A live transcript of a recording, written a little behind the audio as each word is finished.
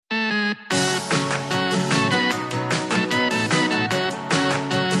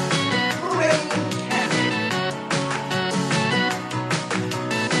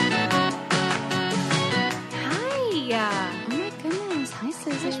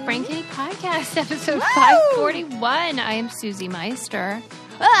Brain Kitty Podcast, episode 541. I am Susie Meister.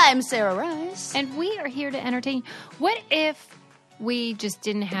 I'm Sarah Rice. And we are here to entertain. What if we just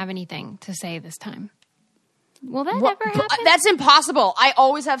didn't have anything to say this time? Will that ever happen? That's impossible. I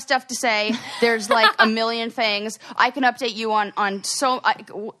always have stuff to say. There's like a million things. I can update you on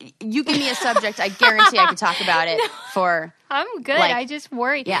you give me a subject, I guarantee I can talk about it for... I'm good. I just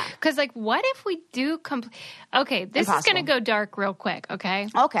worry. Yeah. Because, what if we do Okay, this is going to go dark real quick, okay?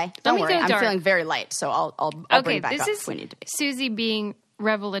 Okay. Don't worry. I'm dark. feeling very light, so I'll bring it back up if we need to be. Susie being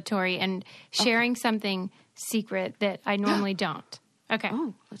revelatory and sharing something secret that I normally don't. Okay.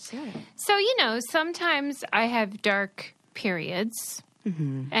 Oh, let's hear it. So, sometimes I have dark periods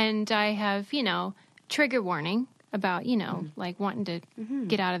and I have, trigger warning about, like wanting to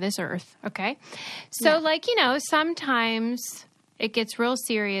get out of this earth. Okay. So sometimes it gets real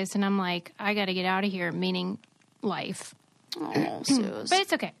serious and I'm like, I got to get out of here, meaning life. Oh, Suze. But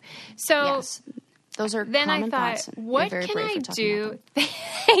it's okay. So yes. Those are then common I thoughts. thought, what can I do?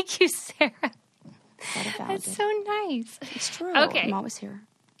 Thank you, Sarah. That's so nice. It's true. Okay. I'm always here.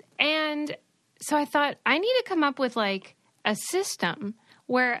 And so I thought I need to come up with a system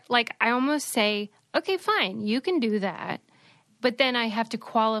where I almost say, okay, fine, you can do that. But then I have to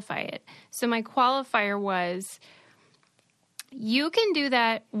qualify it. So my qualifier was, you can do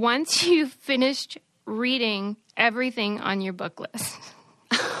that once you've finished reading everything on your book list.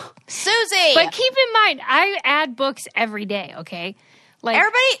 Susie! But keep in mind, I add books every day, okay?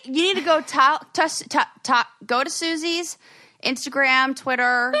 Everybody, you need to go go to Susie's Instagram,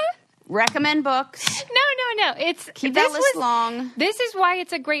 Twitter, recommend books. No. Keep that list long. This is why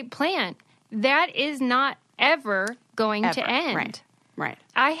it's a great plan. That is not ever going to end. Right.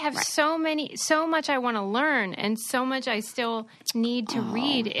 I have so much I want to learn and so much I still need to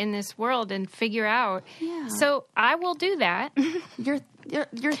read in this world and figure out. Yeah. So I will do that. Your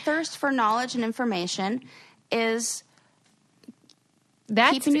thirst for knowledge and information is...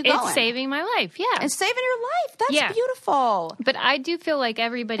 keeping you going. It's saving my life, yeah. It's saving your life. That's beautiful. But I do feel like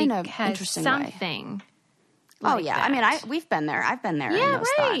everybody has something. I mean, we've been there. I've been there in those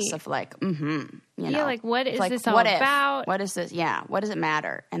thoughts of what is this all what about? What is this? Yeah, what does it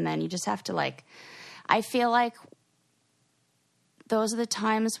matter? And then you just have to I feel like those are the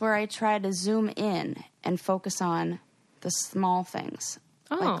times where I try to zoom in and focus on the small things.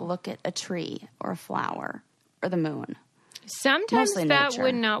 Like look at a tree or a flower or the moon. Sometimes that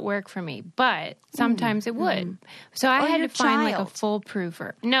would not work for me, but sometimes it would. So I had to find a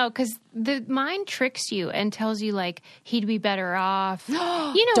foolproofer. No, because the mind tricks you and tells you he'd be better off.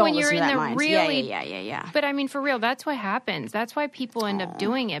 When you're in the mind. really... Yeah. But I mean, for real, that's what happens. That's why people end up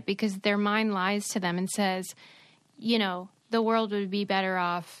doing it, because their mind lies to them and says, the world would be better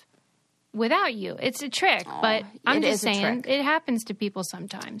off without you. It's a trick, but I'm just saying it happens to people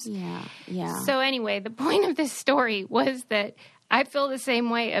sometimes. Yeah. So anyway, the point of this story was that I feel the same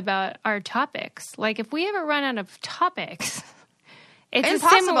way about our topics. If we ever run out of topics, it's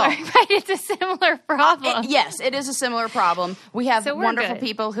impossible. It's a similar problem. Yes, it is a similar problem. We have wonderful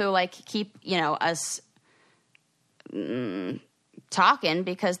people who keep us talking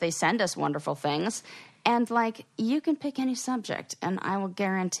because they send us wonderful things. And, you can pick any subject, and I will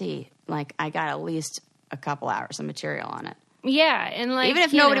guarantee, I got at least a couple hours of material on it. Yeah, and, even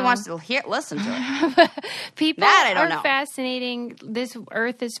if nobody wants to listen to it. People I don't know. Fascinating. This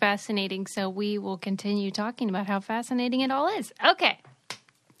earth is fascinating, so we will continue talking about how fascinating it all is. Okay.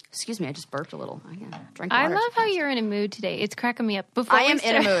 Excuse me, I just burped a little. I love how you're in a mood today. It's cracking me up. I am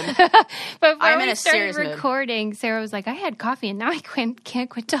in a mood. Before we started recording, Sarah was like, I had coffee, and now I can't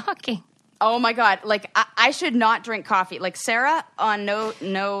quit talking. Oh my God. I should not drink coffee. Sarah on no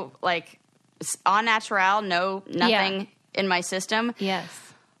au natural, nothing in my system. Yes.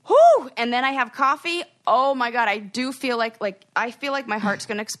 Whew. And then I have coffee. Oh my God. I do feel I feel like my heart's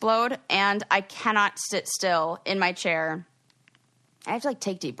going to explode and I cannot sit still in my chair. I have to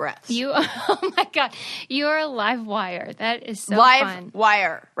take deep breaths. Oh my God. You're a live wire. That is so live fun.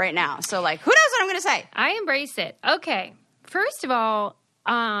 Wire right now. So who knows what I'm going to say? I embrace it. Okay. First of all,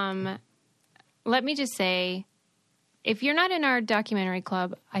 let me just say, if you're not in our documentary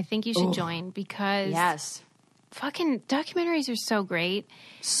club, I think you should join because fucking documentaries are so great.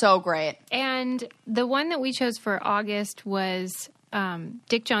 So great. And the one that we chose for August was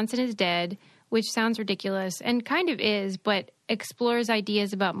Dick Johnson is Dead, which sounds ridiculous and kind of is, but explores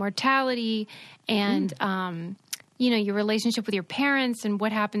ideas about mortality and, your relationship with your parents and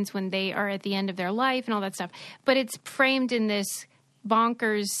what happens when they are at the end of their life and all that stuff. But it's framed in this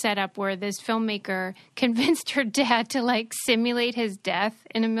bonkers setup where this filmmaker convinced her dad to simulate his death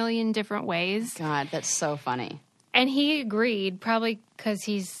in a million different ways. God, that's so funny. And he agreed, probably because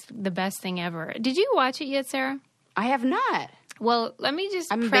he's the best thing ever. Did you watch it yet, Sarah? I have not. Well, let me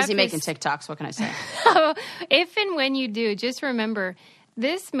just I'm busy making TikToks. What can I say? If and when you do, just remember,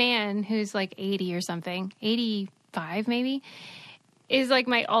 this man who's like 80 or something, 85 maybe, is like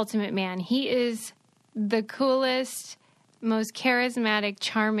my ultimate man. He is the coolest, most charismatic,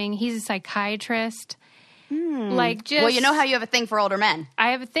 charming. He's a psychiatrist. Like, just, well, you know how you have a thing for older men.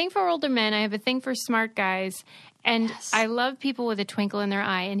 I have a thing for older men. I have a thing for smart guys. And I love people with a twinkle in their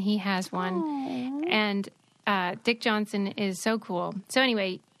eye, and he has one. Aww. And Dick Johnson is so cool. So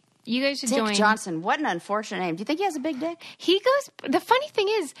anyway, you guys should join. Dick Johnson, what an unfortunate name. Do you think he has a big dick? He goes, the funny thing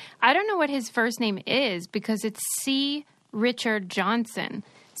is, I don't know what his first name is because it's C. Richard Johnson.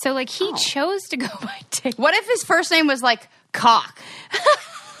 So, like, he chose to go by Dick. What if his first name was, like, Cock?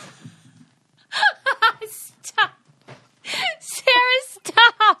 Stop. Sarah,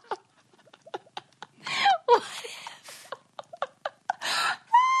 stop. What if?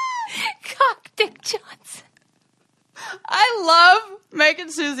 Cock Dick Johnson. I love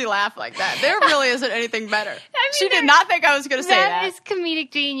making Susie laugh like that. There really isn't anything better. She did not think I was going to say that. That is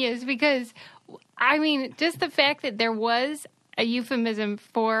comedic genius because, I mean, just the fact that there was a euphemism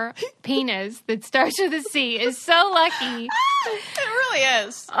for penis that starts with a C is so lucky. It really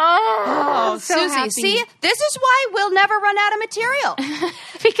is. Oh, so Susie, happy. see, this is why we'll never run out of material.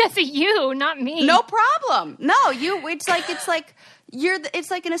 Because of you, not me. No problem. No, it's like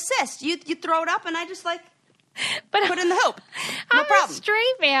an assist. You throw it up and I just like put in the hoop. No I'm problem. a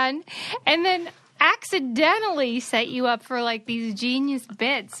straight man, and then accidentally set you up for like these genius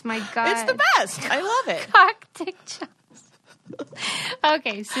bits. My God, It's the best. I love it. Cock Dick Johnson.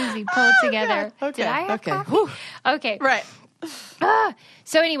 Okay, Susie, pull it together. God. Okay. Did I have coffee? Whew. Okay. Right.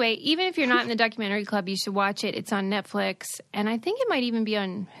 So anyway, even if you're not in the documentary club, you should watch it. It's on Netflix, and I think it might even be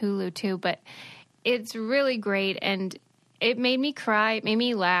on Hulu too, but it's really great, and it made me cry, it made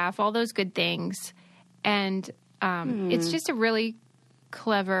me laugh, all those good things. And it's just a really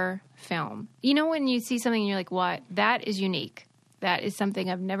clever film. You know when you see something and you're like, what? That is unique. That is something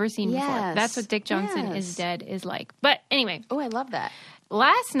I've never seen before. That's what Dick Johnson is Dead is like. But anyway. Oh, I love that.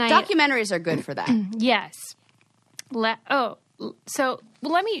 Last night. Documentaries are good for that. Yes. So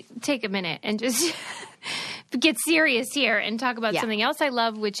let me take a minute and just get serious here and talk about something else I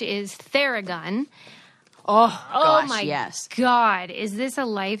love, which is Theragun. Oh, gosh, my yes. God. Is this a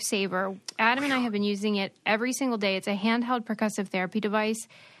lifesaver? Adam and I have been using it every single day. It's a handheld percussive therapy device.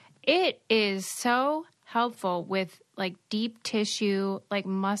 It is so helpful with like deep tissue, like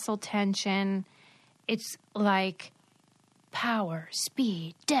muscle tension. It's like power,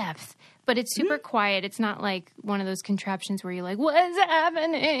 speed, depth, but it's super quiet. It's not like one of those contraptions where you're like, what is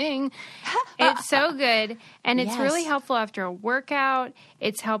happening? It's so good. And it's really helpful after a workout.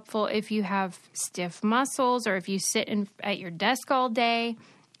 It's helpful if you have stiff muscles or if you sit at your desk all day.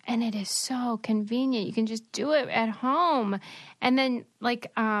 And it is so convenient. You can just do it at home. And then,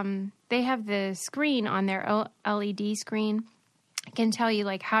 like, they have the screen on their LED screen. It can tell you,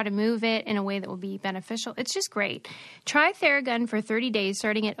 like, how to move it in a way that will be beneficial. It's just great. Try Theragun for 30 days,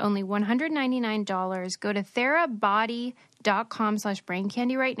 starting at only $199. Go to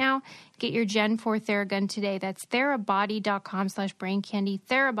therabody.com/braincandy right now. Get your Gen 4 Theragun today. That's therabody.com/braincandy.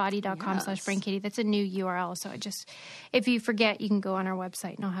 Therabody.com/braincandy. That's a new URL. So if you forget, you can go on our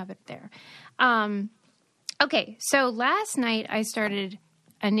website and I'll have it there. Okay, so last night I started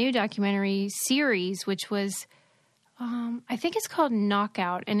a new documentary series, which was, I think it's called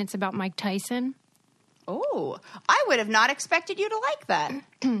Knockout, and it's about Mike Tyson. Oh, I would have not expected you to like that.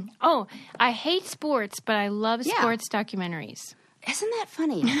 Oh, I hate sports, but I love sports documentaries. Isn't that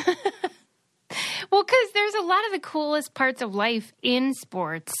funny? Well, because there's a lot of the coolest parts of life in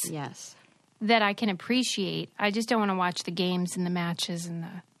sports. Yes. That I can appreciate. I just don't want to watch the games and the matches and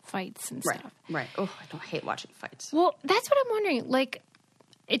the fights and stuff. Right. Oh, I don't hate watching fights. Well, that's what I'm wondering. Like,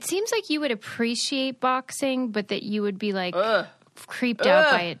 it seems like you would appreciate boxing, but that you would be like creeped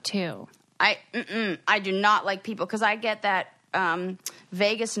out by it too. I do not like people because I get that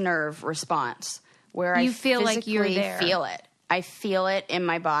vagus nerve response where you I feel like you're there. Feel it. I feel it in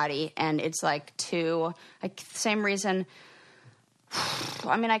my body, and it's like same reason.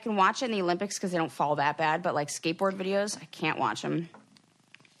 I mean, I can watch it in the Olympics because they don't fall that bad, but like skateboard videos, I can't watch them.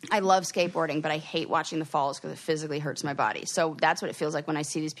 I love skateboarding, but I hate watching the falls because it physically hurts my body. So that's what it feels like when I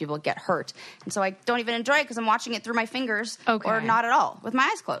see these people get hurt. And so I don't even enjoy it because I'm watching it through my fingers or not at all with my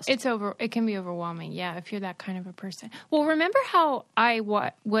eyes closed. It can be overwhelming, yeah, if you're that kind of a person. Well, remember how I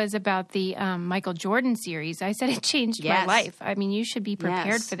was about the Michael Jordan series? I said it changed my life. I mean, you should be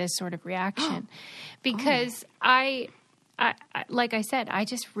prepared for this sort of reaction because I like I said, I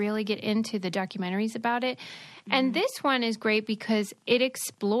just really get into the documentaries about it. And this one is great because it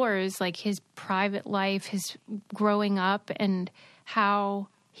explores like his private life, his growing up, and how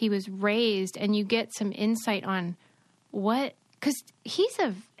he was raised, and you get some insight on what, because he's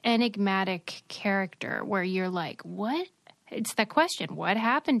a enigmatic character where you're like, what? It's the question, what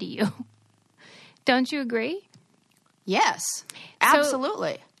happened to you? Don't you agree? Yes,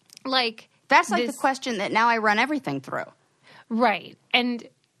 absolutely. So, like, that's like the question that now I run everything through. Right. And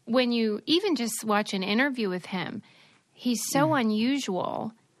when you even just watch an interview with him, he's so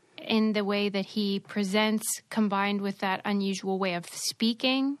unusual in the way that he presents, combined with that unusual way of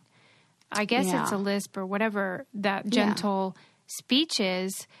speaking. I guess it's a lisp or whatever that gentle speech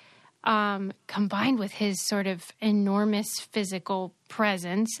is, combined with his sort of enormous physical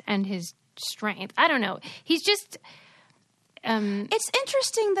presence and his strength. I don't know. He's just... it's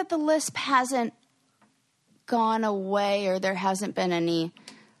interesting that the lisp hasn't gone away, or there hasn't been any...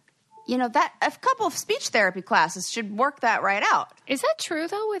 You know, that a couple of speech therapy classes should work that right out. Is that true,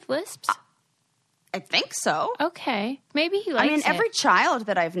 though, with lisps? I think so. Okay. Maybe he likes it. Every child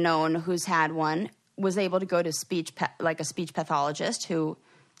that I've known who's had one was able to go to a speech pathologist who...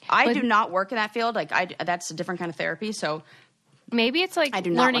 I do not work in that field. That's a different kind of therapy, so... Maybe it's like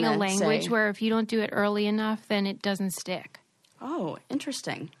learning a language where if you don't do it early enough, then it doesn't stick. Oh,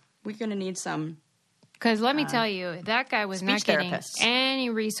 interesting. We're going to need some... Because let me tell you, that guy was not getting therapists. any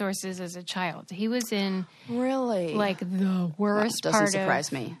resources as a child. He was in really like the worst part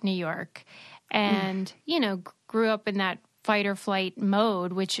of New York, and grew up in that fight or flight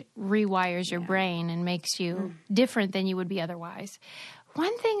mode, which rewires your brain and makes you different than you would be otherwise.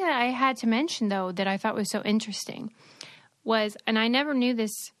 One thing that I had to mention, though, that I thought was so interesting was, and I never knew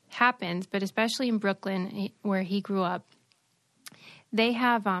this happens, but especially in Brooklyn where he grew up, they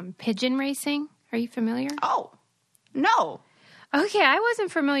have pigeon racing. Are you familiar? Oh, no. Okay, I wasn't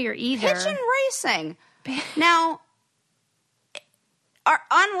familiar either. Pigeon racing. Now,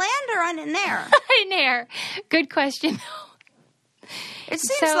 on land or in air? In air. Good question. It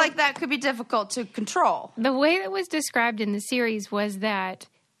seems like that could be difficult to control. The way that was described in the series was that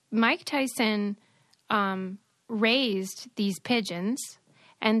Mike Tyson raised these pigeons,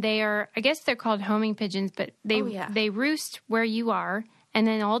 and they are, I guess they're called homing pigeons, but they roost where you are. And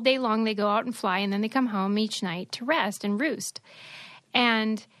then all day long they go out and fly, and then they come home each night to rest and roost.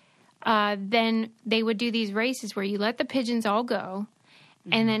 And then they would do these races where you let the pigeons all go,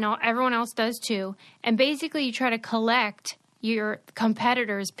 and then everyone else does too. And basically you try to collect your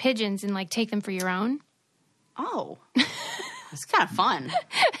competitors' pigeons and, like, take them for your own. Oh. It's kind of fun.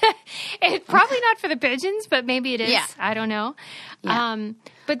 It's probably not for the pigeons, but maybe it is. Yeah. I don't know. Yeah.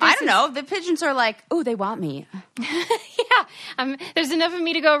 But I don't know. The pigeons are like, oh, they want me. There's enough of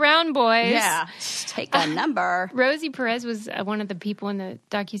me to go around, boys. Yeah. Just take a number. Rosie Perez was one of the people in the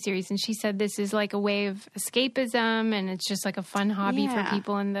docuseries, and she said this is like a way of escapism, and it's just like a fun hobby for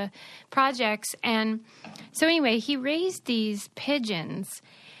people in the projects. And so anyway, he raised these pigeons.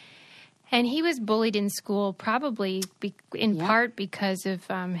 And he was bullied in school, probably in part because of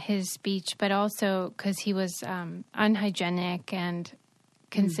his speech, but also because he was unhygienic and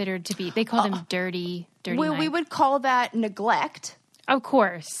considered to be, they called him dirty Well, we would call that neglect. Of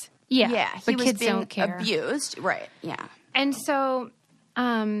course. Yeah. Yeah. But he kids was being don't care. abused. Right. Yeah. And so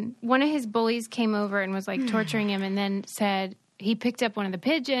one of his bullies came over and was like torturing him, and then said he picked up one of the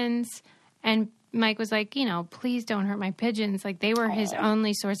pigeons, and Mike was like, please don't hurt my pigeons. Like, they were his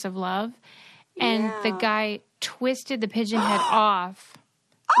only source of love. And the guy twisted the pigeon head off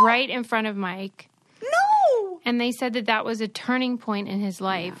right in front of Mike. No! And they said that was a turning point in his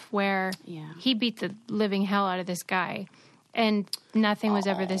life where he beat the living hell out of this guy. And nothing was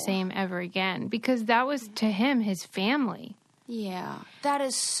ever the same ever again. Because that was, to him, his family. Yeah. That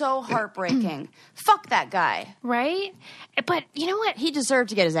is so heartbreaking. Fuck that guy. Right? But you know what? He deserved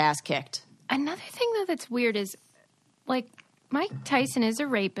to get his ass kicked. Another thing, though, that's weird is, like, Mike Tyson is a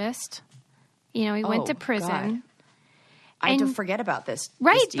rapist. He went to prison. God. I don't forget about this.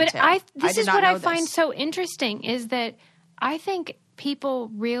 Right, this but this is what I find so interesting is that I think people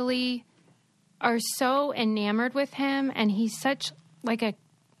really are so enamored with him, and he's such like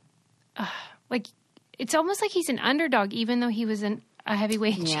it's almost like he's an underdog, even though he was a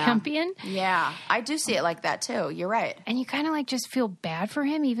heavyweight champion. Yeah, I do see it like that too. You're right. And you kind of like just feel bad for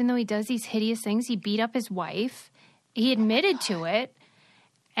him, even though he does these hideous things. He beat up his wife. He admitted to it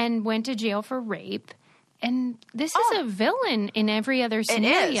and went to jail for rape. And this is a villain in every other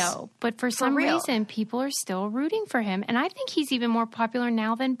scenario. But for some reason, people are still rooting for him. And I think he's even more popular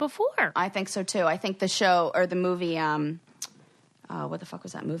now than before. I think so too. I think the show or the movie, what the fuck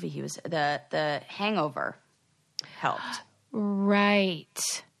was that movie? He was the Hangover helped.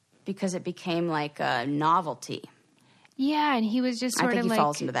 Right. because it became like a novelty. Yeah, and he was just I sort think of he like...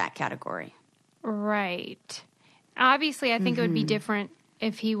 falls into that category. Right. Obviously, I think it would be different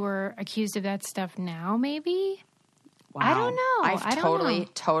if he were accused of that stuff now, maybe? Wow. I don't know. I don't know.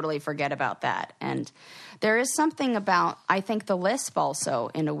 totally forget about that. And there is something about, I think the lisp also,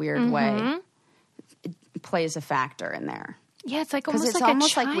 in a weird way, it plays a factor in there. Yeah, it's like Because almost it's like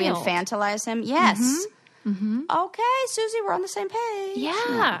almost a child. like we infantilize him. Yes. Okay, Susie, we're on the same page.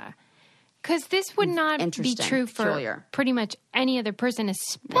 Yeah. Because this would not be Interesting. true for Peculiar. pretty much any other person,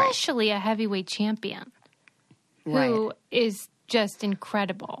 especially a heavyweight champion who is just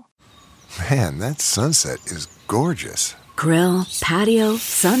incredible. Man, that sunset is gorgeous. Grill, patio,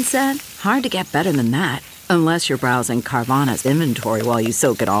 sunset. Hard to get better than that. Unless you're browsing Carvana's inventory while you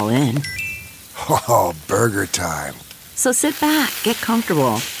soak it all in. Oh, burger time. So sit back, get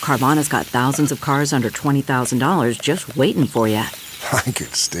comfortable. Carvana's got thousands of cars under $20,000 just waiting for you. I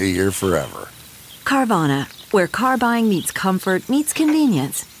could stay here forever. Carvana, where car buying meets comfort meets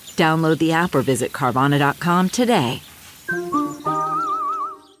convenience. Download the app or visit Carvana.com today.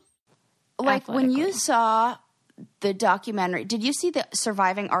 Like when you saw the documentary, did you see the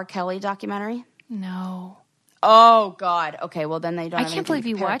Surviving R. Kelly documentary? No. Oh, God. Okay, well, then they don't I have can't anything believe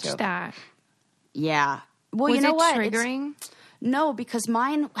you to compare it watched to. that. Yeah. Well, Was you know it what? triggering? No, because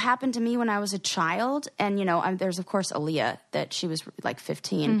mine happened to me when I was a child, and there's of course Aaliyah that she was like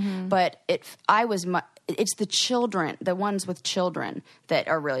 15, but it's the children, the ones with children that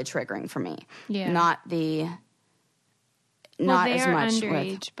are really triggering for me. Yeah. Not They as are much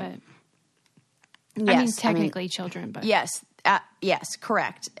underage, but Yes, I mean technically children, but yes,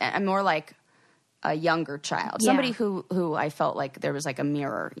 correct. And more like a younger child, Yeah. somebody who I felt like there was like a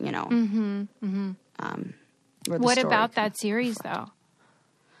mirror, what about that series though?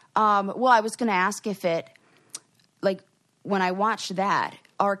 Well, I was going to ask if it, like, when I watched that,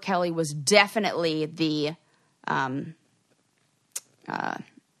 R. Kelly was definitely the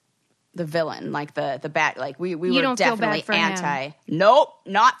villain, like the bad, like we were don't feel definitely bad for anti. him. Nope,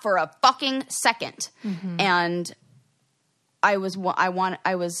 not for a fucking second. And I was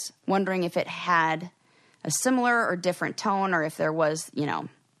wondering if it had a similar or different tone, or if there was,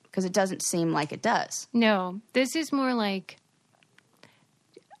 because it doesn't seem like it does. No, this is more like,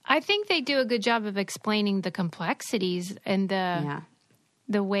 I think they do a good job of explaining the complexities and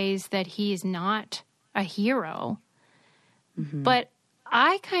the ways that he is not a hero. But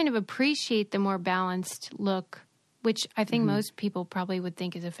I kind of appreciate the more balanced look, which I think most people probably would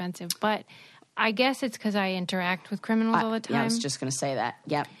think is offensive. But I guess it's because I interact with criminals all the time. Yeah, I was just going to say that.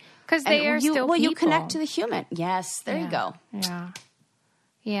 Yep. Because they are still people. You connect to the human. Yes, there you go.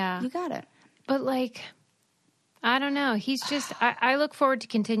 Yeah. You got it. But, like, I don't know. He's just, I look forward to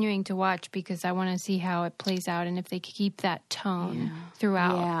continuing to watch because I want to see how it plays out and if they keep that tone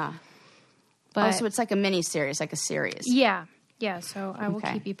throughout. Yeah. But, so it's like a mini series, like a series. Yeah. Yeah, so I will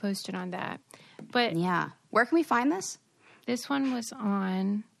keep you posted on that. But yeah. Where can we find this? This one was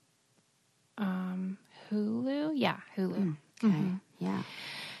on Hulu. Yeah, Hulu. Okay. Yeah.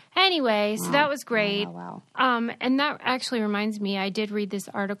 Anyway, so that was great. Wow. And that actually reminds me, I did read this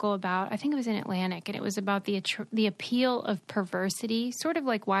article about, I think it was in Atlantic, and it was about the appeal of perversity, sort of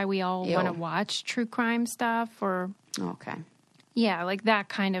like why we all want to watch true crime stuff or... Okay. Yeah, like that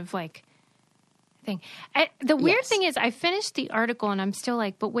kind of like thing. The weird thing is I finished the article and I'm still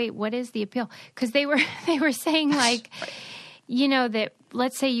like, but wait, what is the appeal? Because they were saying like, that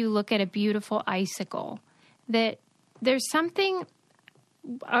let's say you look at a beautiful icicle, that there's something...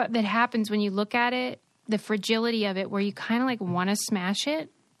 that happens when you look at it, the fragility of it, where you kind of like want to smash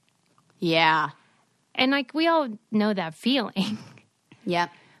it. Yeah. And like we all know that feeling. Yep.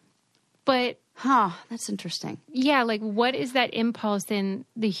 But that's interesting. Yeah, like what is that impulse in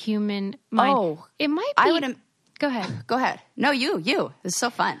the human mind? Oh, it might be. Go ahead. Go ahead. No, you. It's so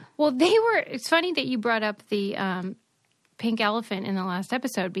fun. Well, it's funny that you brought up the pink elephant in the last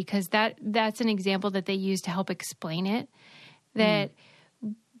episode because that's an example that they use to help explain it. That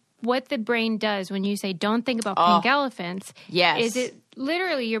what the brain does when you say don't think about pink elephants is it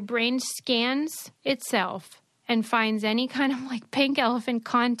literally your brain scans itself and finds any kind of like pink elephant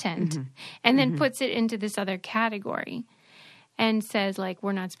content and then puts it into this other category and says like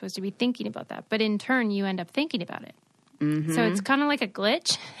we're not supposed to be thinking about that. But in turn you end up thinking about it. So it's kind of like a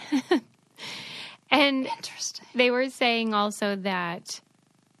glitch. And interesting. They were saying also that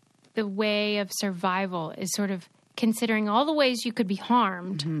the way of survival is sort of considering all the ways you could be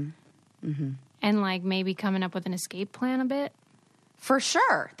harmed and like maybe coming up with an escape plan a bit. For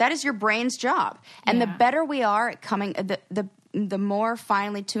sure. That is your brain's job. And the better we are at coming, the more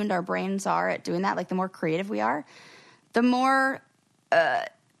finely tuned our brains are at doing that, like the more creative we are, the more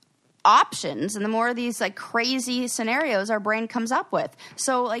options and the more of these like crazy scenarios our brain comes up with.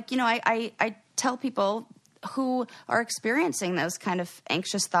 So like, I tell people who are experiencing those kind of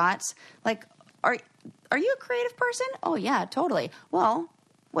anxious thoughts, like, are you a creative person? Oh yeah, totally. Well,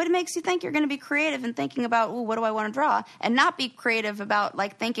 what makes you think you're going to be creative and thinking about, what do I want to draw, and not be creative about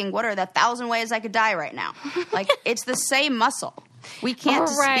like thinking, what are the 1,000 ways I could die right now? Like, it's the same muscle. We can't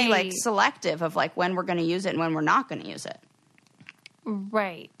just be like selective of like when we're going to use it and when we're not going to use it.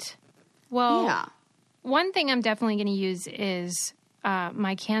 Right. Well, one thing I'm definitely going to use is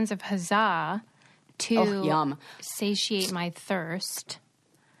my cans of Huzzah to satiate my thirst.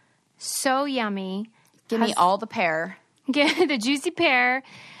 So yummy. Give me all the pear. Get the juicy pear.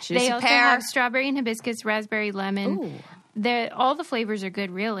 They also pear. have strawberry and hibiscus, raspberry, lemon. All the flavors are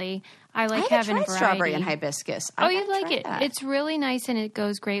good, really. I like having variety. Strawberry and hibiscus. You'd like it. That. It's really nice, and it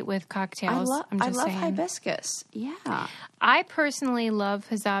goes great with cocktails. I love hibiscus. Yeah. I personally love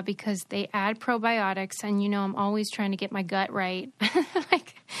Huzzah because they add probiotics, and I'm always trying to get my gut right.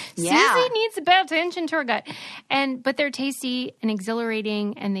 Susie needs to pay attention to her gut. But they're tasty and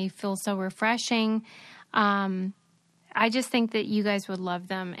exhilarating, and they feel so refreshing. I just think that you guys would love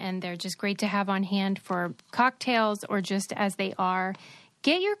them, and they're just great to have on hand for cocktails or just as they are.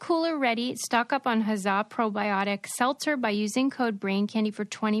 Get your cooler ready. Stock up on Huzzah Probiotic Seltzer by using code BRAINCANDY for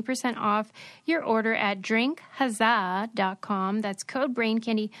 20% off your order at drinkhuzzah.com. That's code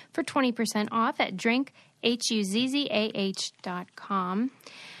BRAINCANDY for 20% off at drinkhuzzah.com.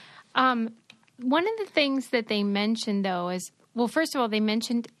 One of the things that they mentioned, though, is, well, first of all, they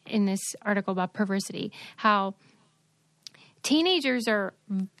mentioned in this article about perversity how teenagers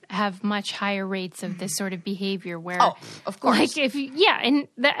have much higher rates of this sort of behavior where... Oh, of course. Like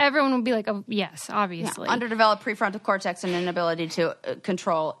everyone would be like, oh, yes, obviously. Yeah, underdeveloped prefrontal cortex and inability to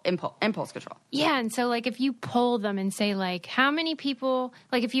control impulse control. Yeah, and so like if you poll them and say like, how many people...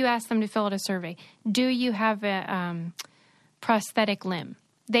 Like if you ask them to fill out a survey, do you have a prosthetic limb?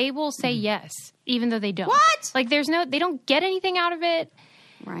 They will say yes, even though they don't. What? Like they don't get anything out of it.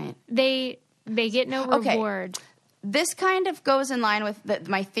 Right. They get no reward. This kind of goes in line with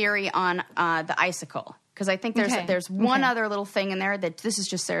my theory on the icicle, because I think there's one other little thing in there that this is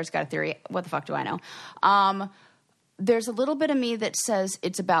just Sarah's got a theory. What the fuck do I know? There's a little bit of me that says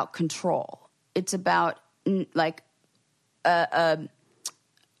it's about control. It's about not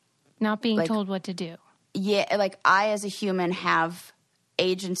being told what to do. Yeah, like I as a human have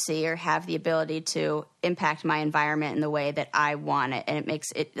agency or have the ability to impact my environment in the way that I want it. And it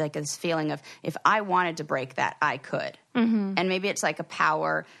makes it like this feeling of if I wanted to break that, I could. Mm-hmm. And maybe it's like a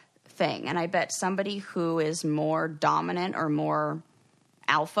power thing. And I bet somebody who is more dominant or more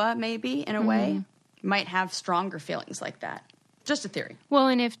alpha, maybe in a way, might have stronger feelings like that. Just a theory. Well,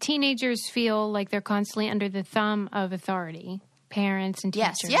 and if teenagers feel like they're constantly under the thumb of authority, parents and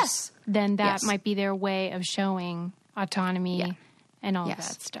teachers, then that might be their way of showing autonomy and all that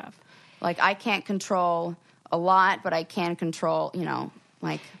stuff. Like, I can't control a lot, but I can control,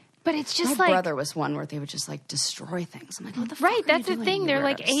 like... But it's just my brother was one where they would just, like, destroy things. I'm like, what the fuck Right, that's the thing. They're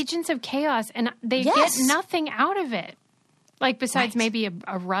like agents of chaos, and they get nothing out of it. Like, besides maybe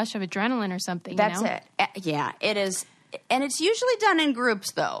a rush of adrenaline or something, That's it. Yeah, it is. And it's usually done in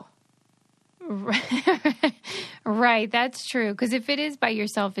groups, though. Right, that's true. Because if it is by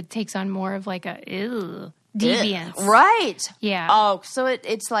yourself, it takes on more of like a deviance. Right. Yeah. Oh, so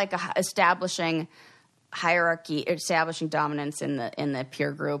it's like establishing hierarchy, establishing dominance in the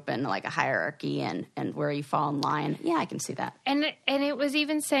peer group, and like a hierarchy and where you fall in line. Yeah, I can see that. And it was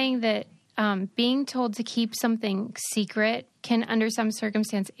even saying that being told to keep something secret can, under some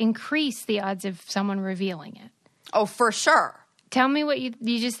circumstance, increase the odds of someone revealing it. Oh, for sure. Tell me what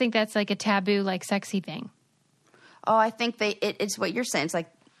you just think that's like a taboo, like sexy thing. Oh, I think it's what you're saying. It's like,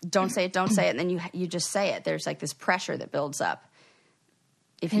 don't say it, and then you just say it. There's like this pressure that builds up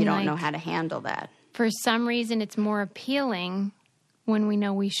if you don't know how to handle that. For some reason, it's more appealing when we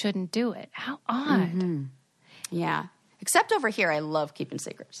know we shouldn't do it. How odd. Mm-hmm. Yeah. Except over here, I love keeping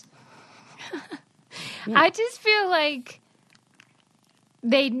secrets. I just feel like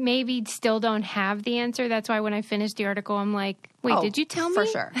they maybe still don't have the answer. That's why when I finished the article, I'm like, wait, did you tell me? For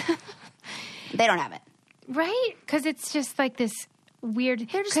sure. They don't have it. Right? Because it's just like this weird...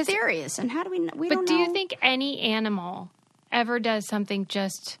 They're just theories. And how do we don't know? But do you think any animal ever does something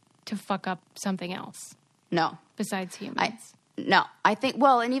just to fuck up something else? No. Besides humans? No. I think,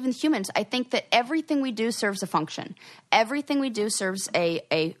 and even humans, I think that everything we do serves a function. Everything we do serves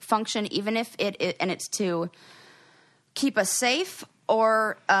a function, even if it's to keep us safe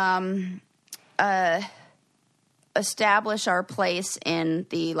or establish our place in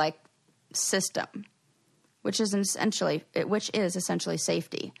the, like, system. which is essentially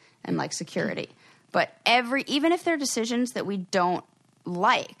safety and like security. But even if they're decisions that we don't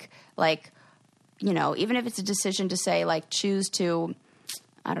like, even if it's a decision to say like choose to,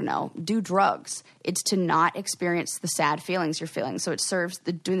 I don't know, do drugs, it's to not experience the sad feelings you're feeling. So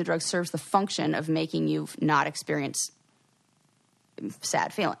doing the drugs serves the function of making you not experience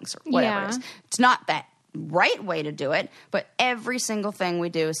sad feelings or whatever it is. It's not that right way to do it, but every single thing we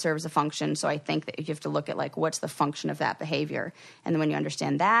do serves a function. So I think that you have to look at like what's the function of that behavior, and then when you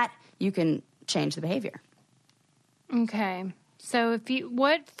understand that, you can change the behavior. Okay. So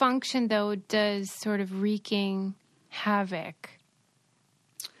what function though does sort of wreaking havoc?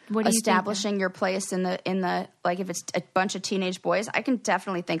 What do Establishing your place in the like if it's a bunch of teenage boys, I can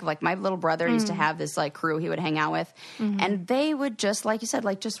definitely think of like my little brother used to have this like crew he would hang out with, and they would just like you said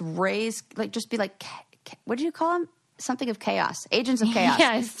like just raise like just be like what do you call them? Something of chaos, agents of chaos.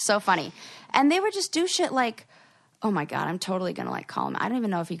 Yes, so funny, and they would just do shit like. Oh my God, I'm totally going to like call him. I don't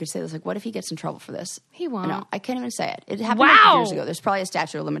even know if you could say this. Like, what if he gets in trouble for this? He won't. No, I can't even say it. It happened like years ago. There's probably a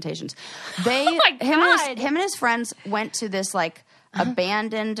statute of limitations. Oh my God. Him and his friends went to this like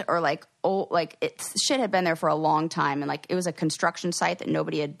abandoned or like old, like shit had been there for a long time. And like it was a construction site that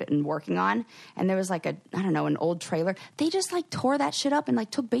nobody had been working on. And there was like an old trailer. They just like tore that shit up and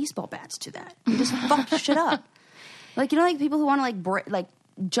like took baseball bats to that and just fucked shit up. Like, like people who want to like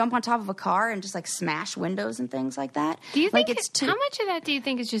jump on top of a car and just like smash windows and things like that. Do you think how much of that do you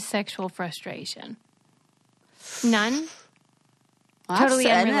think is just sexual frustration? None? Well, totally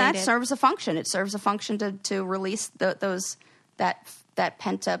unrelated. And that serves a function. It serves a function to release that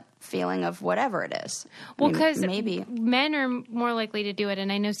pent up feeling of whatever it is. Well, because maybe men are more likely to do it,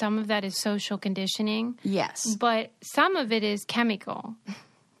 and I know some of that is social conditioning. Yes, but some of it is chemical.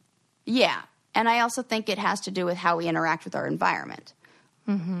 Yeah, and I also think it has to do with how we interact with our environment.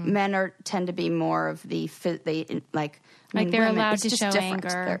 Mm-hmm. Men tend to be more of they're women, allowed to show different.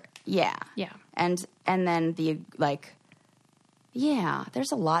 anger. Yeah, and then there's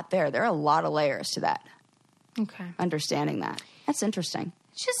a lot there. There are a lot of layers to that. Okay, understanding that's interesting.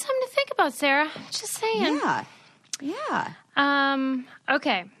 It's just something to think about, Sarah. Just saying. Yeah.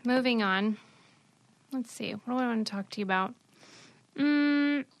 Okay, moving on. Let's see. What do I want to talk to you about?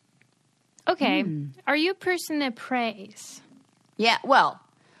 Okay. Are you a person that prays? Yeah, well,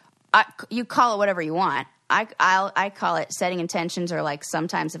 you call it whatever you want. I call it setting intentions, or like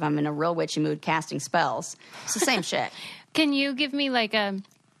sometimes if I'm in a real witchy mood, casting spells. It's the same shit. Can you give me like a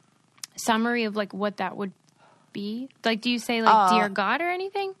summary of like what that would be? Like, do you say like dear God or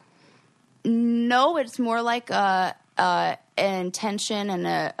anything? No, it's more like an intention and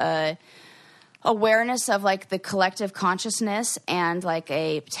a awareness of like the collective consciousness and like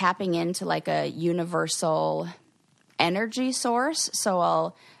a tapping into like a universal energy source. So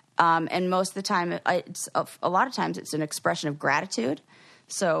I'll, and most of the time, a lot of times it's an expression of gratitude.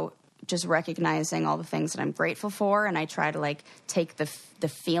 So just recognizing all the things that I'm grateful for, and I try to like take the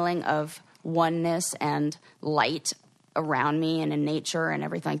feeling of oneness and light around me and in nature and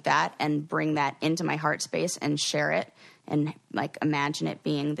everything like that, and bring that into my heart space and share it, and like imagine it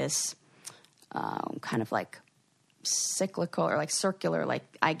being this kind of like cyclical or like circular, like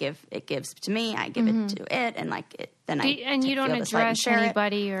it gives to me, I give it to it, and like it. And you don't address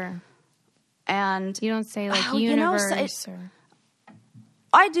anybody, and you don't say like universe.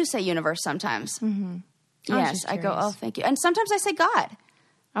 I do say universe sometimes. Mm-hmm. Yes, I go, oh, thank you, and sometimes I say God.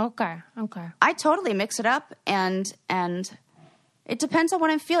 Okay. I totally mix it up, and it depends on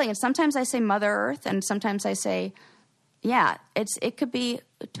what I'm feeling. And sometimes I say Mother Earth, and sometimes I say, it could be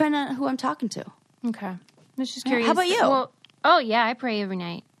depending on who I'm talking to. Okay, I was just curious. How about you? Well, I pray every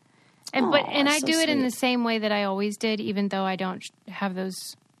night. And I do it in the sweet. same way that I always did, even though I don't have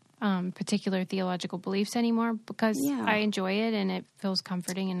those particular theological beliefs anymore, because I enjoy it and it feels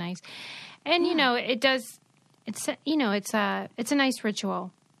comforting and nice. And it does. It's a nice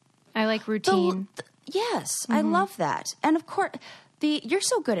ritual. I like routine. Yes, I love that. And of course, you're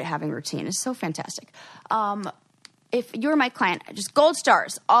so good at having routine. It's so fantastic. If you're my client, just gold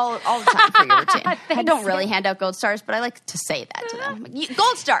stars all the time for your routine. I don't really hand out gold stars, but I like to say that to them.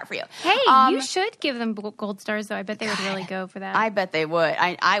 Gold star for you. Hey, you should give them gold stars, though. I bet they would really go for that. I bet they would.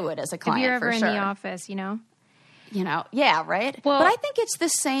 I would as a client, if you're ever for sure. in the office, yeah, right? Well, but I think it's the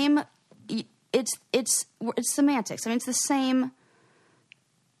same. It's semantics. I mean, it's the same.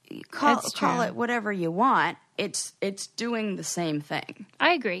 Call it whatever you want. It's doing the same thing.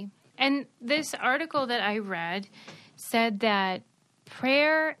 I agree. And this article that I read said that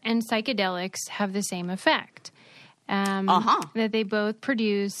prayer and psychedelics have the same effect. That they both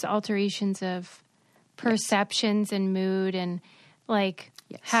produce alterations of perceptions and mood, and like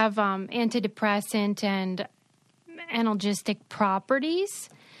have antidepressant and analgesic properties.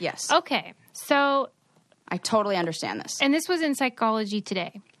 Yes. Okay, so... I totally understand this. And this was in Psychology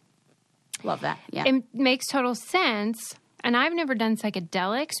Today. Love that. Yeah. It makes total sense. And I've never done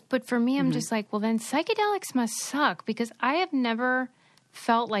psychedelics, but for me, I'm just like, well, then psychedelics must suck because I have never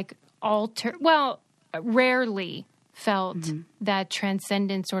felt like rarely felt that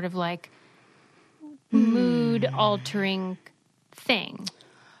transcendent sort of like mood altering thing.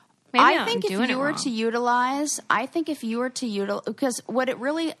 Maybe I think if you were to utilize, because what it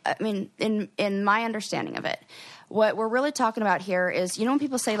really, I mean, in my understanding of it, what we're really talking about here is, when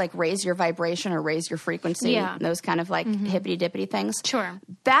people say like raise your vibration or raise your frequency, and those kind of like hippity dippity things. Sure.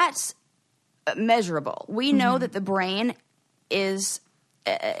 That's measurable. We know that the brain is,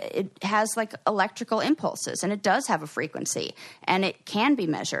 it has like electrical impulses and it does have a frequency and it can be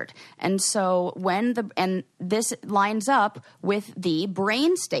measured. And so and this lines up with the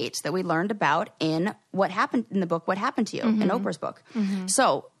brain states that we learned about in What Happened in the book, What Happened to You, in Oprah's book.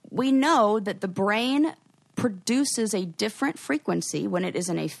 So we know that the brain produces a different frequency when it is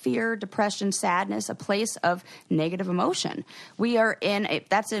in a fear, depression, sadness, a place of negative emotion.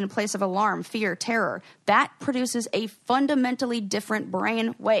 That's in a place of alarm, fear, terror. That produces a fundamentally different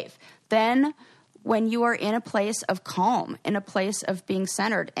brain wave than when you are in a place of calm, in a place of being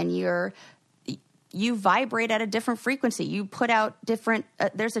centered, and you vibrate at a different frequency. You put out different,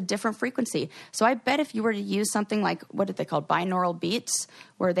 there's a different frequency. So I bet if you were to use something like, what are they called? Binaural beats,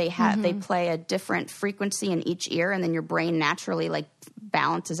 where they play a different frequency in each ear, and then your brain naturally like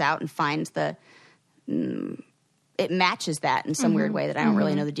balances out and finds it matches that in some weird way that I don't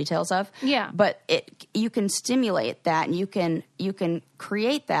really know the details of. Yeah. But you can stimulate that and you can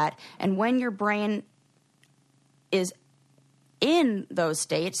create that. And when your brain is in those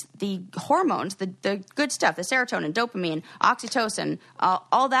states, the hormones, the good stuff, the serotonin, dopamine, oxytocin,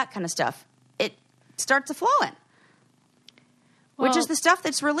 all that kind of stuff, it starts flowing, which is the stuff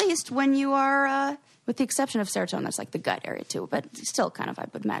that's released when you are, with the exception of serotonin, that's like the gut area too, but still kind of, I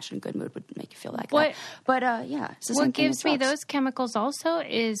would imagine, good mood would make you feel like that. But yeah, it's the same what thing gives as me drugs. those chemicals also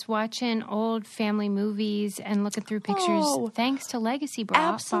is watching old family movies and looking through pictures thanks to Legacy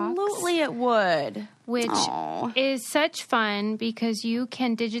Box. Absolutely it would. Which is such fun because you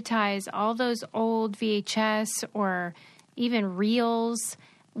can digitize all those old VHS or even reels,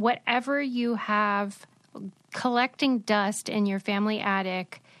 whatever you have collecting dust in your family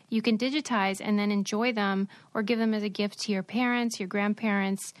attic, you can digitize and then enjoy them or give them as a gift to your parents, your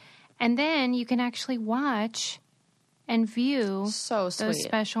grandparents, and then you can actually watch and view those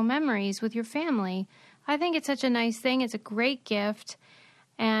special memories with your family. I think it's such a nice thing. It's a great gift.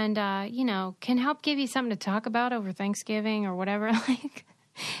 And, can help give you something to talk about over Thanksgiving or whatever. Like,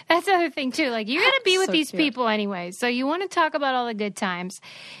 that's the other thing, too. Like, you're going to be with these people anyway. So you want to talk about all the good times.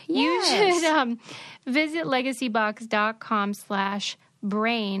 Yes. You should visit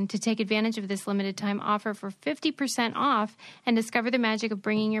legacybox.com/brain to take advantage of this limited time offer for 50% off and discover the magic of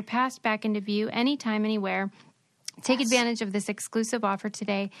bringing your past back into view anytime, anywhere. Take advantage of this exclusive offer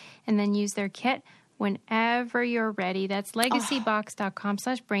today and then use their kit whenever you're ready. That's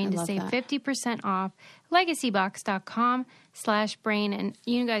legacybox.com/brain to save 50% off. Legacybox.com/brain. And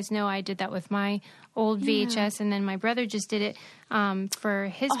you guys know I did that with my old VHS, and then my brother just did it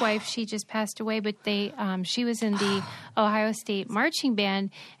for his wife. She just passed away, but she was in the Ohio State marching band,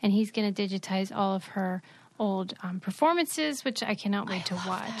 and he's going to digitize all of her old performances, which I cannot wait to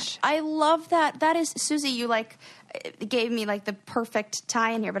watch. I love that. That is, Susie, you gave me like the perfect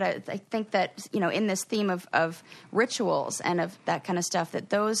tie in here, but I think that, in this theme of rituals and of that kind of stuff, that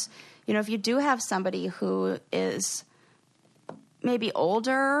those, if you do have somebody who is maybe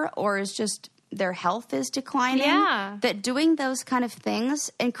older or is just their health is declining, that doing those kind of things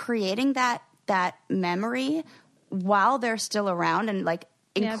and creating that memory while they're still around and like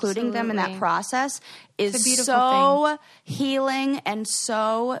including them in that process is so healing and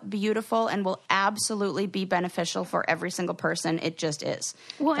so beautiful and will absolutely be beneficial for every single person. It just is.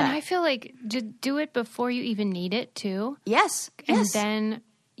 Well, and I feel like just do it before you even need it too. Yes. And then,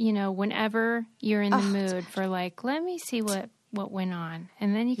 whenever you're in the mood for like, let me see what went on.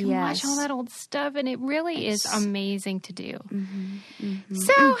 And then you can watch all that old stuff, and it really is amazing to do.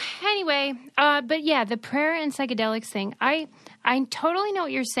 So, anyway, but yeah, the prayer and psychedelics thing, I totally know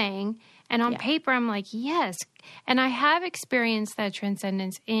what you're saying. And on paper, I'm like, yes. And I have experienced that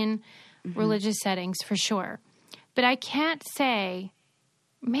transcendence in religious settings for sure. But I can't say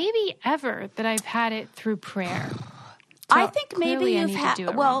maybe ever that I've had it through prayer. So I think maybe you've had,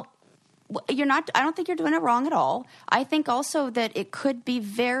 you're not, I don't think you're doing it wrong at all. I think also that it could be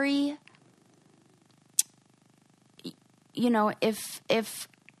very, if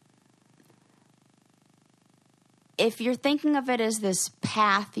if you're thinking of it as this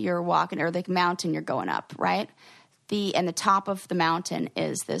path you're walking, or the mountain you're going up, right? And the top of the mountain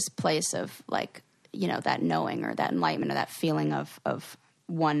is this place of like, you know, that knowing or that enlightenment or that feeling of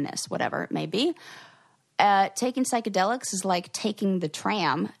oneness, whatever it may be. Taking psychedelics is like taking the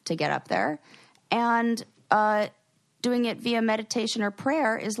tram to get up there, and doing it via meditation or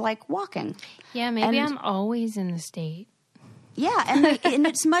prayer is like walking. Yeah, maybe I'm always in the state. Yeah, and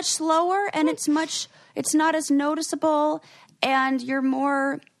it's much slower, and it's not as noticeable, and you're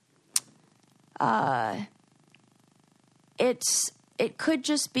more. It could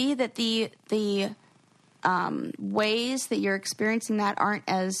just be that the ways that you're experiencing that aren't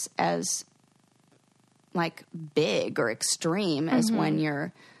as like big or extreme as when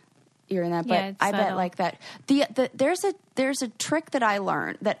you're in that. But Yeah, I bet subtle. like that. There's a trick that I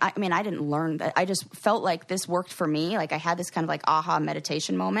learned that I mean I didn't learn that. I just felt like this worked for me. Like I had this kind of like aha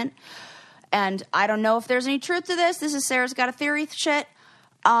meditation moment. And I don't know if there's any truth to this. This is Sarah's Got a Theory shit.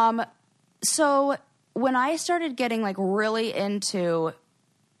 So when I started getting like really into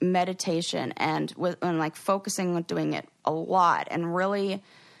meditation and like focusing on doing it a lot and really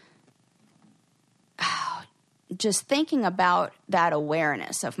just thinking about that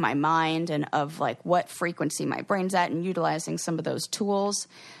awareness of my mind and of like what frequency my brain's at and utilizing some of those tools.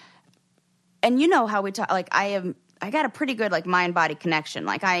 And you know how we talk, like I got a pretty good like mind body connection.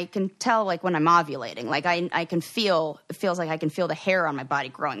 Like I can tell like when I'm ovulating, like I can feel, it feels like I can feel the hair on my body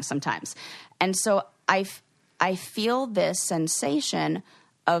growing sometimes. And so I feel this sensation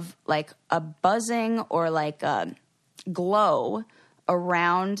of like a buzzing or like a glow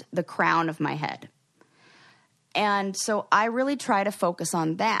around the crown of my head. And so I really try to focus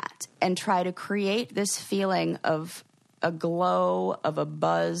on that and try to create this feeling of a glow, of a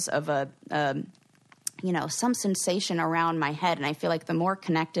buzz, of some sensation around my head. And I feel like the more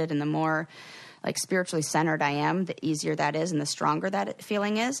connected and the more like spiritually centered I am, the easier that is and the stronger that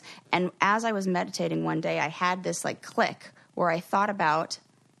feeling is. And as I was meditating one day, I had this like click where I thought about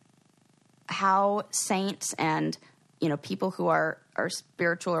how saints and, you know, people who are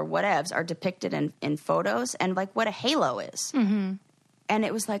spiritual or whatevs are depicted in photos and like what a halo is. Mm-hmm. And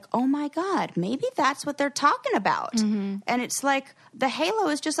it was like, oh my God, maybe that's what they're talking about. Mm-hmm. And it's like the halo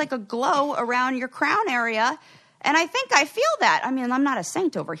is just like a glow around your crown area. And I think I feel that. I mean, I'm not a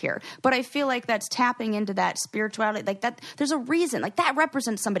saint over here, but I feel like that's tapping into that spirituality. Like that, there's a reason. Like that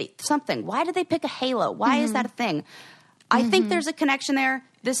represents something. Why did they pick a halo? Why is that a thing? I think there's a connection there.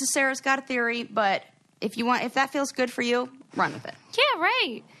 This is Sarah's Got a Theory, but if that feels good for you, run with it. Yeah,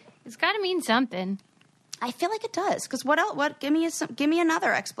 right. It's got to mean something. I feel like it does. Because what else? Give me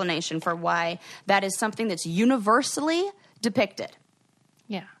another explanation for why that is something that's universally depicted.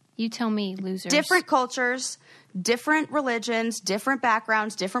 Yeah. You tell me, losers. Different cultures, different religions, different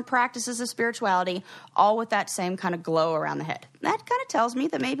backgrounds, different practices of spirituality, all with that same kind of glow around the head. That kind of tells me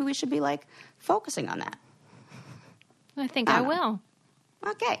that maybe we should be like focusing on that. I think I will.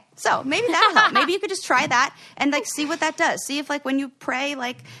 Okay, so maybe that'll help. Maybe you could just try that and like see what that does. See if like when you pray,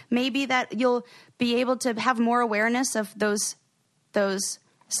 like maybe that you'll be able to have more awareness of those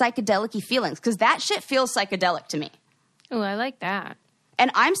psychedelic-y feelings, because that shit feels psychedelic to me. Oh, I like that.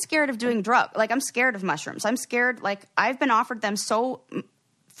 And I'm scared of doing drugs. Like I'm scared of mushrooms. I'm scared. Like I've been offered them so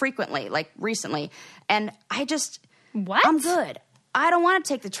frequently, like recently, and I just I'm good. I don't want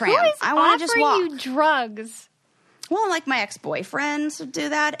to take the tram. Who is I want to just walk. offering you drugs? Well, like my ex-boyfriends do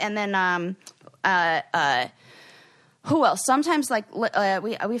that, and then who else? Sometimes like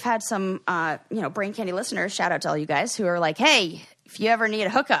we've had some brain candy listeners. Shout out to all you guys who are like, hey, if you ever need a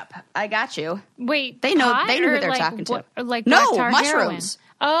hookup, I got you. Wait, they know pot who they're like, talking to. Like no black tar mushrooms.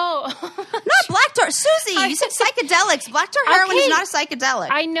 Heroin. Oh, not black tar. Susie, you said psychedelics. Black tar heroin is not a psychedelic.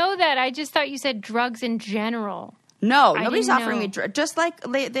 I know that. I just thought you said drugs in general. No, nobody's offering me drugs. Just like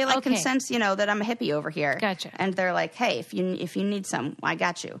they like Okay. can sense, that I'm a hippie over here. Gotcha. And they're like, hey, if you need some, I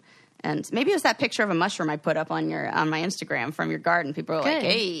got you. And maybe it was that picture of a mushroom I put up on my Instagram from your garden. People are like, Good.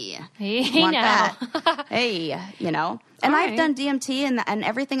 hey, now. want that? Hey, And All I've right. done DMT and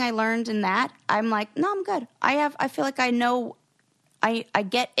everything I learned in that. I'm like, no, I'm good. I feel like I know, I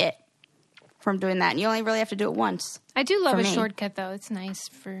get it from doing that. And you only really have to do it once. I do love For a me. shortcut, though. It's nice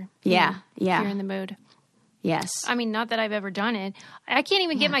for Yeah, if yeah. you're in the mood. Yes. I mean, not that I've ever done it. I can't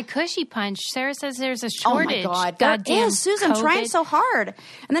even get my cushy punch. Sarah says there's a Oh shortage. my God, there Goddamn is, Susan. I'm trying COVID. so hard,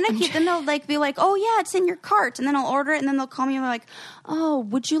 and then then they'll like be like, "Oh yeah, it's in your cart," and then I'll order it, and then they'll call me and they're like, "Oh,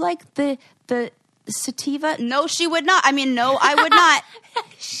 would you like the sativa?" No, she would not. I mean, no, I would not.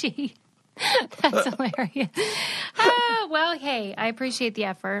 That's hilarious. Well, hey, I appreciate the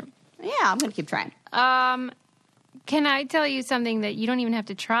effort. Yeah, I'm gonna keep trying. Can I tell you something that you don't even have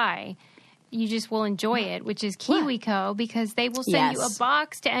to try? you just will enjoy it, which is KiwiCo, because they will send you a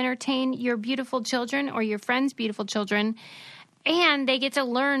box to entertain your beautiful children or your friends' beautiful children, and they get to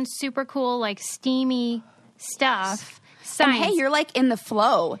learn super cool, like, steamy stuff. Science. And hey, you're like in the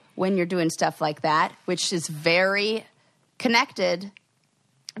flow when you're doing stuff like that, which is very connected.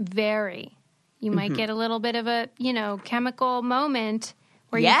 Very. You might get a little bit of a, chemical moment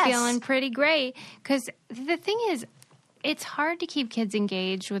where you're feeling pretty great. Because the thing is, it's hard to keep kids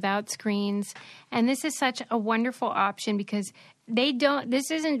engaged without screens. And this is such a wonderful option because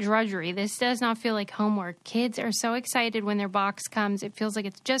this isn't drudgery. This does not feel like homework. Kids are so excited when their box comes. It feels like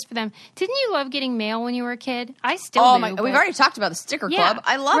it's just for them. Didn't you love getting mail when you were a kid? I still do. Oh, my, we've already talked about the sticker club.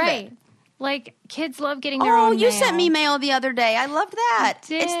 I love it. Like, kids love getting their own mail. Oh, you sent me mail the other day. I loved that.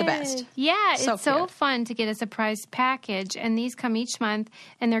 It's the best. Yeah, it's so fun to get a surprise package. And these come each month,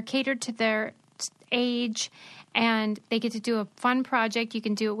 and they're catered to their age, and they get to do a fun project. You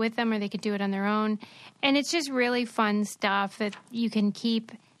can do it with them, or they could do it on their own. And it's just really fun stuff that you can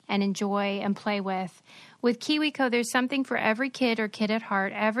keep and enjoy and play with. With KiwiCo, there's something for every kid or kid at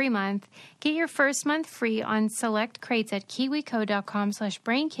heart every month. Get your first month free on select crates at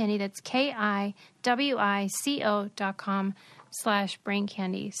kiwico.com/braincandy. That's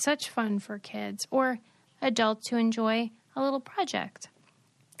KIWICO.com/braincandy. Such fun for kids or adults to enjoy a little project.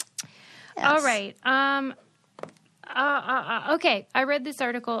 Yes. All right. Okay, I read this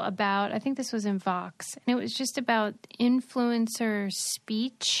article about, I think this was in Vox, and it was just about influencer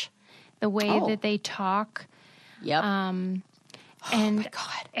speech, the way that they talk. Yep. And my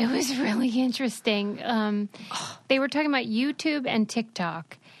God. It was really interesting. They were talking about YouTube and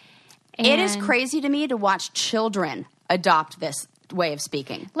TikTok. And it is crazy to me to watch children adopt this way of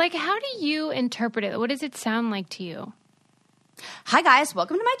speaking. Like, how do you interpret it? What does it sound like to you? Hi, guys.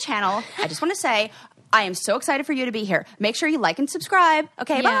 Welcome to my channel. I just want to say I am so excited for you to be here. Make sure you like and subscribe.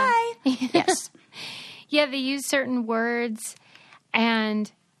 Okay, bye. Yes. Yeah, they use certain words,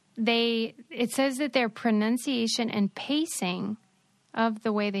 and it says that their pronunciation and pacing of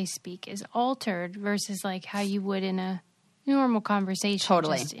the way they speak is altered versus like how you would in a normal conversation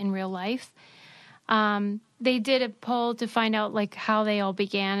just in real life. They did a poll to find out like how they all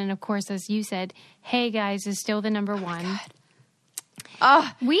began, and of course, as you said, "Hey guys" is still the number one.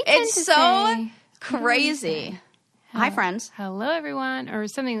 It's so crazy. Hi, friends. Hello, everyone. Or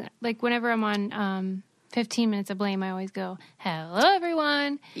something like whenever I'm on 15 Minutes of Blame, I always go, hello,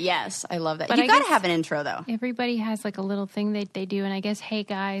 everyone. Yes, I love that. But You got to have an intro, though. Everybody has like a little thing that they do. And I guess, hey,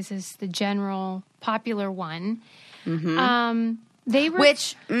 guys, is the general popular one. Mm-hmm.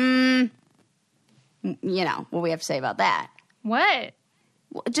 Which, what we have to say about that. What?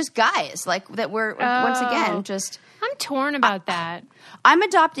 Just guys, like that we're, once again, just... I'm torn about that. I'm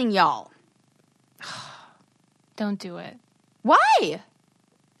adopting y'all. Don't do it. Why?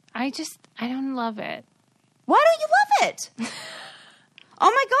 I don't love it. Why don't you love it?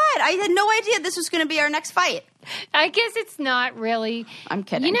 Oh my God, I had no idea this was going to be our next fight. I guess it's not really. I'm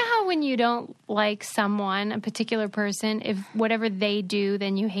kidding. You know how when you don't like someone, a particular person, if whatever they do,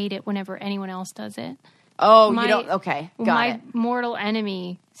 then you hate it whenever anyone else does it? Oh, you don't? Okay, got it. My mortal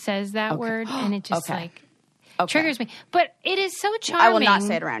enemy says that word, and it just triggers me. But it is so charming. I will not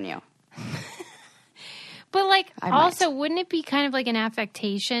say it around you. But also, wouldn't it be kind of like an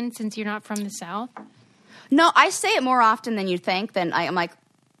affectation since you're not from the South? No, I say it more often than you think. Then I'm like,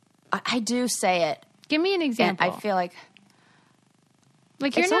 I do say it. Give me an example. And I feel like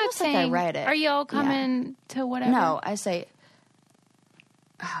you're not saying. Like I write it. Are you all coming to whatever? No, I say.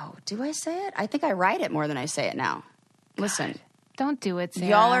 Oh, do I say it? I think I write it more than I say it now. Listen, don't do it, Sarah.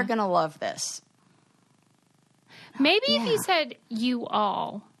 Y'all are gonna love this. Maybe if you said "you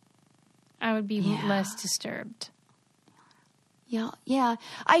all," I would be less disturbed. Yeah.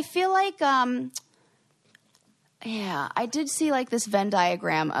 I feel like, I did see like this Venn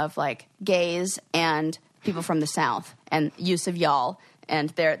diagram of like gays and people from the South and use of y'all and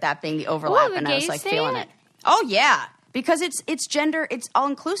that being the overlap, and I was like feeling it. Oh yeah, because it's gender, it's all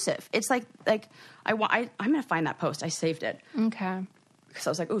inclusive. It's like I'm gonna find that post. I saved it. Okay. Because I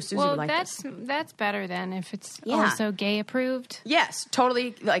was like, oh, Susie would like this. That's better then if it's also gay approved. Yes,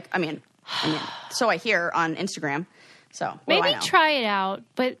 totally. Like, I mean, so I hear on Instagram. So maybe try it out.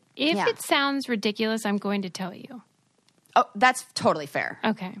 But if it sounds ridiculous, I'm going to tell you. Oh, that's totally fair.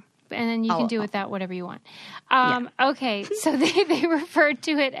 Okay. And then you can do with that whatever you want. Okay, so they referred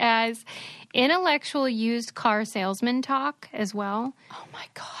to it as intellectual used car salesman talk as well. Oh, my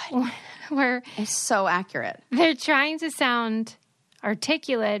God. Where it's so accurate. They're trying to sound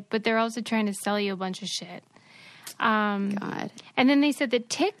articulate, but they're also trying to sell you a bunch of shit. God. And then they said that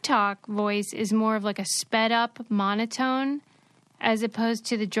TikTok voice is more of like a sped up monotone as opposed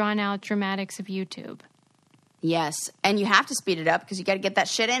to the drawn-out dramatics of YouTube. Yes, and you have to speed it up because you got to get that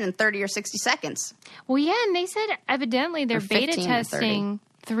shit in 30 or 60 seconds. Well, yeah, and they said evidently they're beta 15 or 30. testing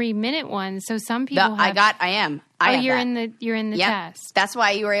 3-minute ones, so some people I am. I have you're that. you're in the Yep. test. That's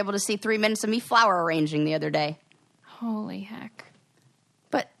why you were able to see 3 minutes of me flower arranging the other day. Holy heck.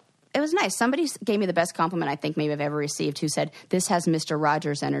 But it was nice. Somebody gave me the best compliment I think maybe I've ever received, who said, "This has Mr.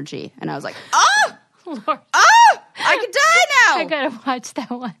 Rogers energy." And I was like, oh! Lord. Oh! I could die now! I gotta watch that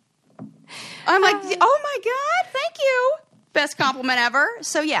one. I'm like, oh my God, thank you. Best compliment ever.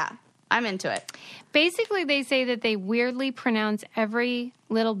 So yeah, I'm into it. Basically, they say that they weirdly pronounce every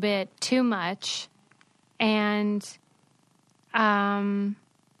little bit too much, and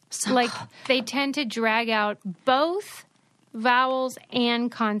like they tend to drag out both vowels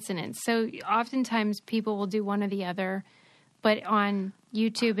and consonants. So oftentimes people will do one or the other, but on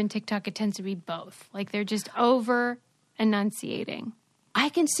YouTube and TikTok it tends to be both. Like they're just over enunciating. I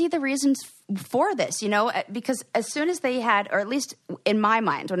can see the reasons for this, because as soon as they had, or at least in my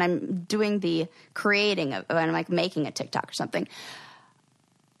mind, when I'm doing the creating of, when I'm like making a TikTok or something,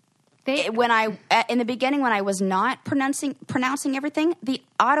 in the beginning when I was not pronouncing everything, the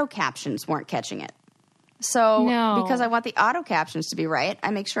auto captions weren't catching it. So because I want the auto captions to be right,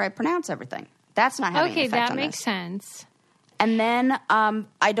 I make sure I pronounce everything. That's not having an effect on this. Okay, that makes sense. And then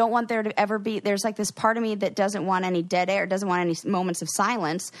I don't want there to ever be, there's like this part of me that doesn't want any dead air, doesn't want any moments of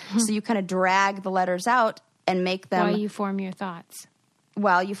silence. So you kind of drag the letters out and make them. While you form your thoughts.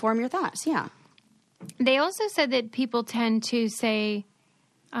 While you form your thoughts, yeah. They also said that people tend to say,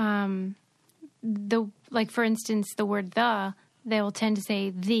 for instance, the word the, they will tend to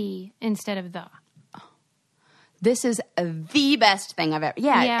say the instead of the. This is the best thing I've ever, it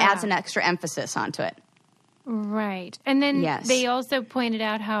adds an extra emphasis onto it. Right. And then they also pointed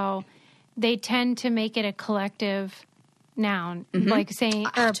out how they tend to make it a collective noun, like saying,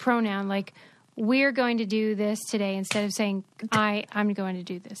 or a pronoun, like, we're going to do this today instead of saying, I'm going to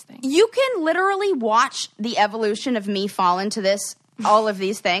do this thing. You can literally watch the evolution of me fall into this, all of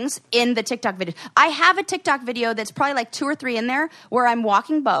these things in the TikTok video. I have a TikTok video that's probably like 2 or 3 in there where I'm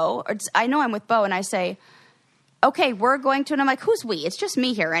walking Bo, or I know I'm with Bo, and I say, okay, we're going to, and I'm like, who's we? It's just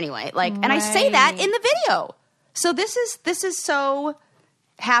me here anyway. Like, and I say that in the video. So this is so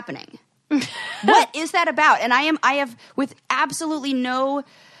happening. What is that about? And I have with absolutely no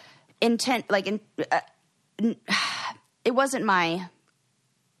intent, it wasn't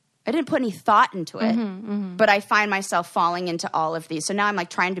I didn't put any thought into it, but I find myself falling into all of these. So now I'm like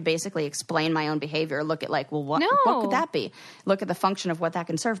trying to basically explain my own behavior, look at like, well, what could that be? Look at the function of what that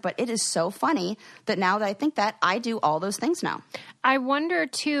can serve. But it is so funny that now that I think that, I do all those things now. I wonder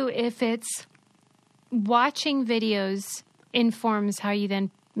too if it's watching videos informs how you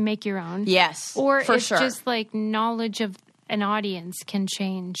then make your own. Yes, or for if sure. just like knowledge of an audience can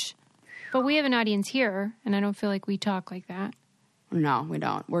change. But we have an audience here, and I don't feel like we talk like that. No, we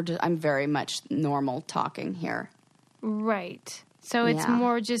don't. I'm very much normal talking here. Right. So it's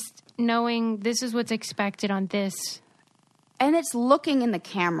more just knowing this is what's expected on this. And it's looking in the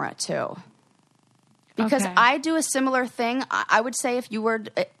camera, too. Because I do a similar thing. I would say if you were...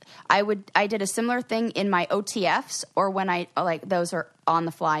 I did a similar thing in my OTFs, or when those are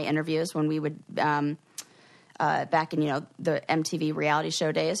on-the-fly interviews, when we would... back in, the MTV reality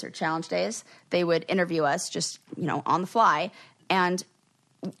show days or challenge days, they would interview us just, on the fly. And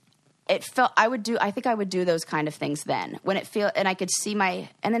it felt, I think I would do those kind of things then when and I could see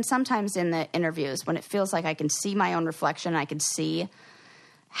and then sometimes in the interviews when it feels like I can see my own reflection, I can see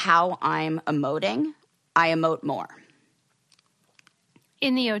how I'm emoting, I emote more.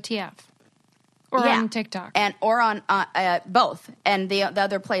 In the OTF? Or on TikTok? Or on both. And the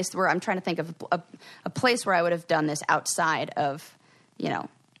other place where I'm trying to think of a place where I would have done this outside of, the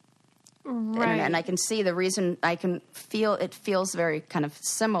internet. And I can see the reason, I can feel, it feels very kind of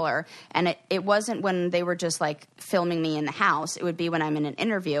similar. And it wasn't when they were just like filming me in the house. It would be when I'm in an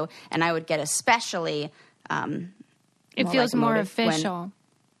interview, and I would get especially... it feels more official.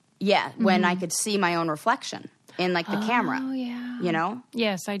 When I could see my own reflection in like the camera. Oh, yeah.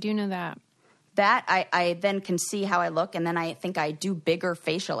 Yes, I do know that. That I then can see how I look, and then I think I do bigger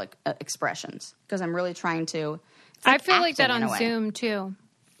facial expressions because I'm really trying to. I feel like that on Zoom too.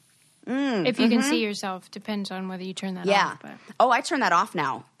 If you can see yourself, depends on whether you turn that off. But. Oh, I turn that off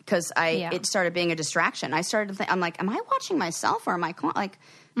now because it started being a distraction. I started to think, I'm like, am I watching myself or am I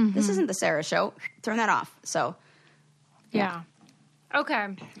this isn't the Sarah show? Turn that off. So, yeah.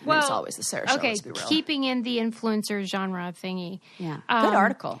 Okay. Well, it's always the Sarah show. Okay, let's be real. Keeping in the influencer genre thingy. Yeah. Good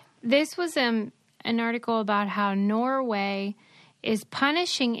article. This was an article about how Norway is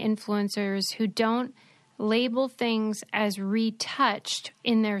punishing influencers who don't label things as retouched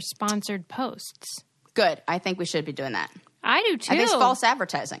in their sponsored posts. Good. I think we should be doing that. I do too. I think it's false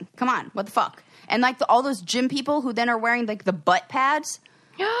advertising. Come on. What the fuck? And like all those gym people who then are wearing like the butt pads.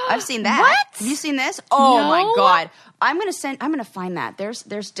 I've seen that. What? Have you seen this? Oh No. my God. I'm gonna find that.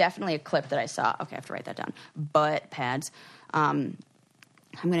 There's definitely a clip that I saw. Okay, I have to write that down. Butt pads. I'm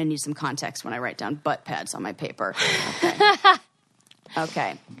gonna need some context when I write down butt pads on my paper.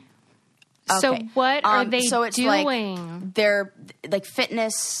 Okay. So what are they so it's doing? Like they're like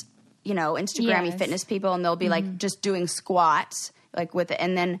fitness, Instagram-y Yes. fitness people, and they'll be like just doing squats, like with it,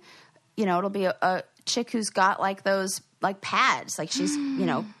 and then, it'll be a chick who's got like those like pads, like she's,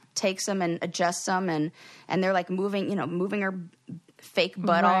 takes them and adjusts them, and they're like moving her fake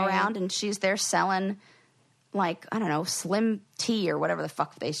butt all Right. around, and she's there selling like, I don't know, slim tea or whatever the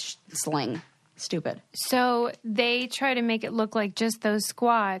fuck they sling. Stupid. So they try to make it look like just those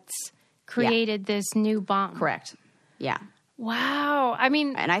squats created this new bomb. Correct. Yeah. Wow. I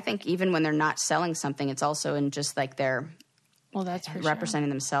mean, And I think even when they're not selling something, it's also in just like they're well, that's for representing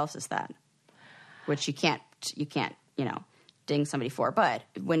themselves as that, which you can't, ding somebody for. But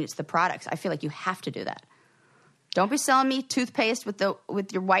when it's the products, I feel like you have to do that. Don't be selling me toothpaste with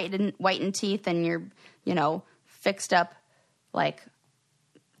your whitened teeth and your, fixed up like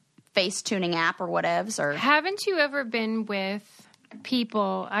face tuning app or whatevs. Or Haven't you ever been with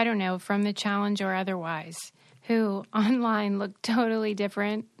people, I don't know, from the challenge or otherwise, who online look totally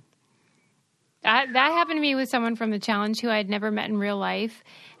different? That happened to me with someone from the challenge who I had never met in real life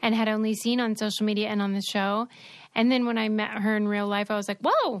and had only seen on social media and on the show. And then when I met her in real life, I was like,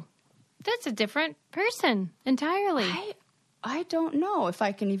 whoa, that's a different person entirely. I don't know if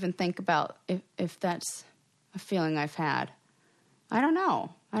I can even think about if that's a feeling I've had. I don't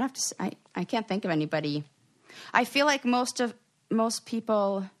know. I'd have to. I can't think of anybody. I feel like most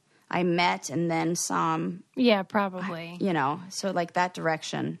people I met and then saw 'em, Yeah, probably. So like that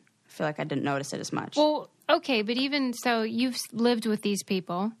direction. I feel like I didn't notice it as much. Well, okay, but even so, you've lived with these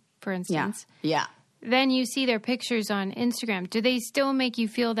people, for instance. Yeah. Then you see their pictures on Instagram. Do they still make you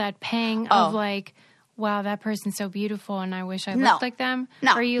feel that pang of like, wow, that person's so beautiful and I wish I looked like them?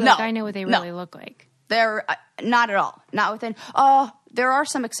 No. Or are you like, I know what they really look like? They're not at all. Not within. There are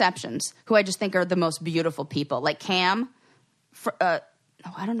some exceptions who I just think are the most beautiful people, like Cam. I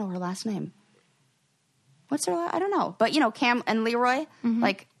don't know her last name. What's her? I don't know. But Cam and Leroy.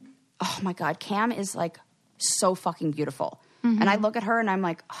 Like, oh my God, Cam is like so fucking beautiful. And I look at her and I'm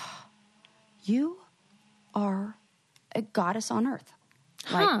like, oh, you are a goddess on earth.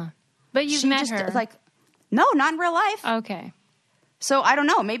 Like, But you've met her. Like, no, not in real life. Okay. So I don't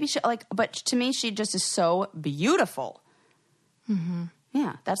know. Maybe she but to me, she just is so beautiful. Mm-hmm.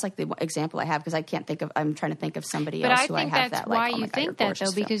 Yeah, that's like the example I have because I can't think of. I'm trying to think of somebody else who I have that. But I think that's like, why oh my you God, think you're that gorgeous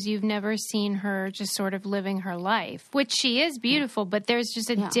though, feel. because you've never seen her just sort of living her life, which she is beautiful. But there's just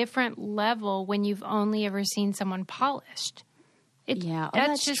a different level when you've only ever seen someone polished.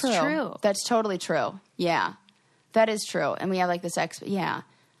 That's just true. That's totally true. Yeah, that is true. And we have like this yeah.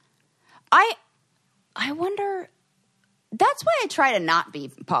 I wonder. That's why I try to not be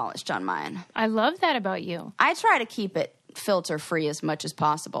polished on mine. I love that about you. I try to keep it filter free as much as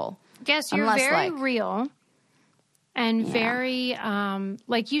possible. Yes, you're Unless, very like, real and very,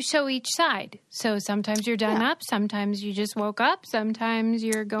 like you show each side. So sometimes you're done up, sometimes you just woke up, sometimes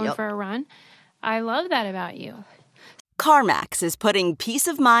you're going for a run. I love that about you. CarMax is putting peace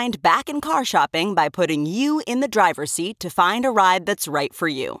of mind back in car shopping by putting you in the driver's seat to find a ride that's right for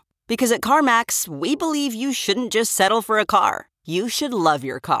you. Because at CarMax, we believe you shouldn't just settle for a car. You should love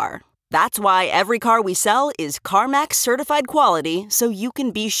your car. That's why every car we sell is CarMax certified quality, so you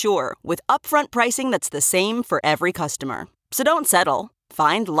can be sure with upfront pricing that's the same for every customer. So don't settle.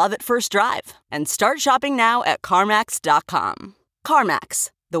 Find love at first drive and start shopping now at CarMax.com.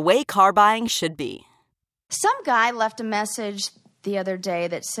 CarMax, the way car buying should be. Some guy left a message the other day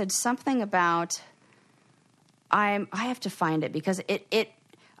that said something about I have to find it because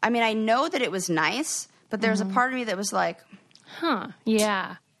I mean, I know that it was nice, but there's a part of me that was like,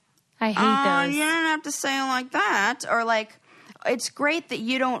 yeah. I hate those. You don't have to say it like that. Or like, it's great that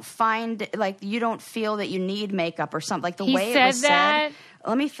you don't find, like, you don't feel that you need makeup or something. Like the way it was said.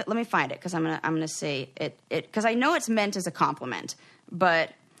 Let me find it because I'm gonna say it because I know it's meant as a compliment.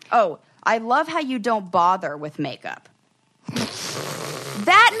 But I love how you don't bother with makeup.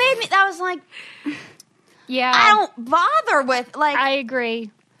 That was like, yeah, I don't bother with like. I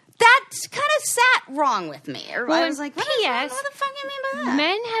agree. That's kind of sat wrong with me. Well, I was like, what the fuck you mean by that?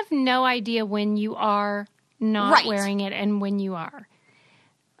 Men have no idea when you are not wearing it and when you are.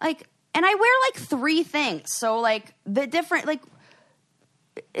 Like, and I wear like 3 things. So like the different, like,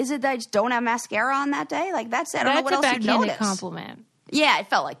 is it that I just don't have mascara on that day? Like that's I don't know what else you'd That's a backhanded notice. compliment. Yeah, it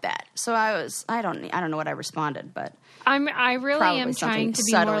felt like that. So I don't know what I responded, but I really Probably am trying to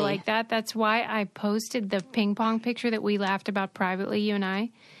be subtly. more like that. That's why I posted the ping pong picture that we laughed about privately, you and I.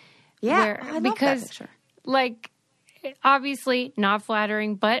 yeah, I love because that picture. like obviously not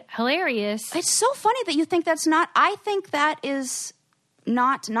flattering, but hilarious. It's so funny that you think that's not. I think that is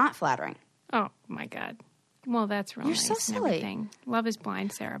not flattering. Oh my God. Well, that's real You're nice so and silly. everything. Love is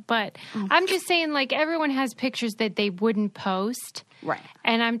blind, Sarah. But I'm just saying, like, everyone has pictures that they wouldn't post. Right.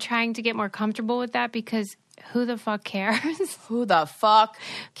 And I'm trying to get more comfortable with that because who the fuck cares? Who the fuck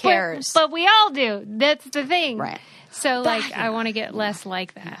cares? But we all do. That's the thing. Right. So, like, I want to get less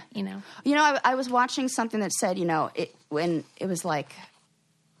like that, you know? You know, I was watching something that said, you know, when it was like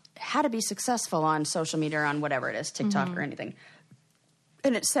how to be successful on social media or on whatever it is, TikTok or anything.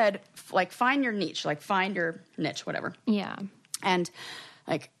 And it said, like, find your niche, like, find your niche, whatever. Yeah. And,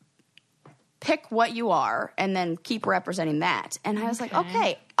 like, pick what you are and then keep representing that. And I was like,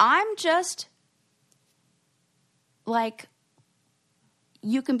 okay, I'm just, like,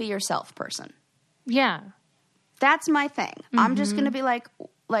 you can be yourself person. Yeah. That's my thing. I'm just going to be like,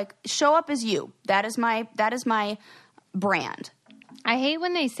 show up as you. That is my brand. I hate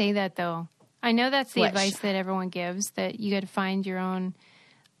when they say that, though. I know that's the Which? advice that everyone gives, that you got to find your own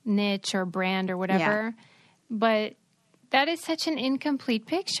niche or brand or whatever. But that is such an incomplete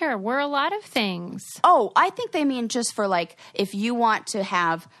picture. We're a lot of things. Oh, I think they mean just for, like, if you want to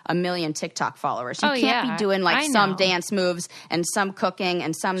have 1 million TikTok followers. You can't be doing, like, some dance moves and some cooking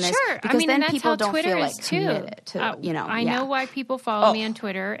and some this. Sure. Because I mean, then and that's people how don't Twitter feel, is like, too. committed to, you know. I know why people follow me on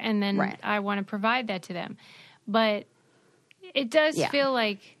Twitter, and then Right. I want to provide that to them. But it does feel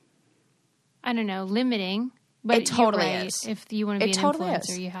like, I don't know, limiting. But It totally you're right. is. If you want to be It an totally influencer,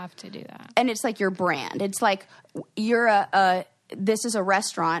 is. you have to do that. And it's like your brand. It's like you're this is a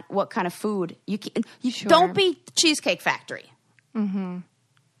restaurant. What kind of food? You don't be Cheesecake Factory. Mm-hmm.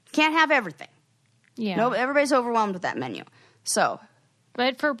 Can't have everything. Yeah. No, everybody's overwhelmed with that menu. So,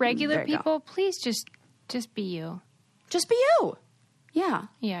 But for regular There you go. people, please just be you. just be you. Yeah.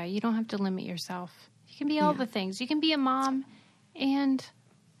 Yeah, you don't have to limit yourself. You can be all the things. You can be a mom and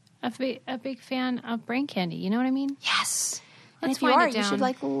a big fan of brain candy. You know what I mean? Yes. And Let's if you wind are, it you should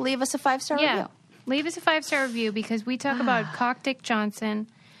down. leave us a 5-star review. Leave us a 5-star review because we talk about Cock Dick Johnson.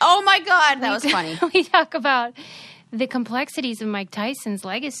 Oh my God, that was funny. We talk about the complexities of Mike Tyson's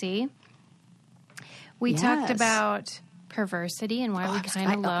legacy. We talked Yes. about perversity and why we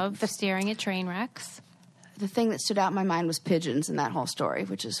kind of love staring at train wrecks. The thing that stood out in my mind was pigeons in that whole story,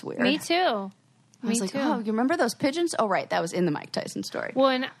 which is weird. Me too. I was like, oh, you remember those pigeons? Oh, right, that was in the Mike Tyson story. Well,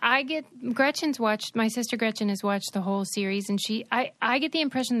 and my sister Gretchen has watched the whole series, and I get the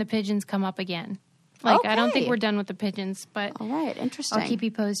impression the pigeons come up again. Like, I don't think Okay. we're done with the pigeons, but All right, interesting. I'll keep you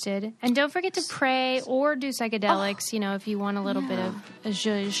posted. And don't forget to pray or do psychedelics, if you want a little bit of a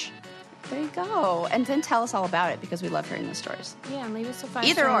zhuzh. There you go. And then tell us all about it because we love hearing those stories. Yeah, and leave us a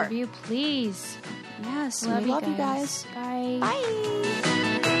Either 5-star or. review, please. Yes, Love we love you guys. Bye. Bye.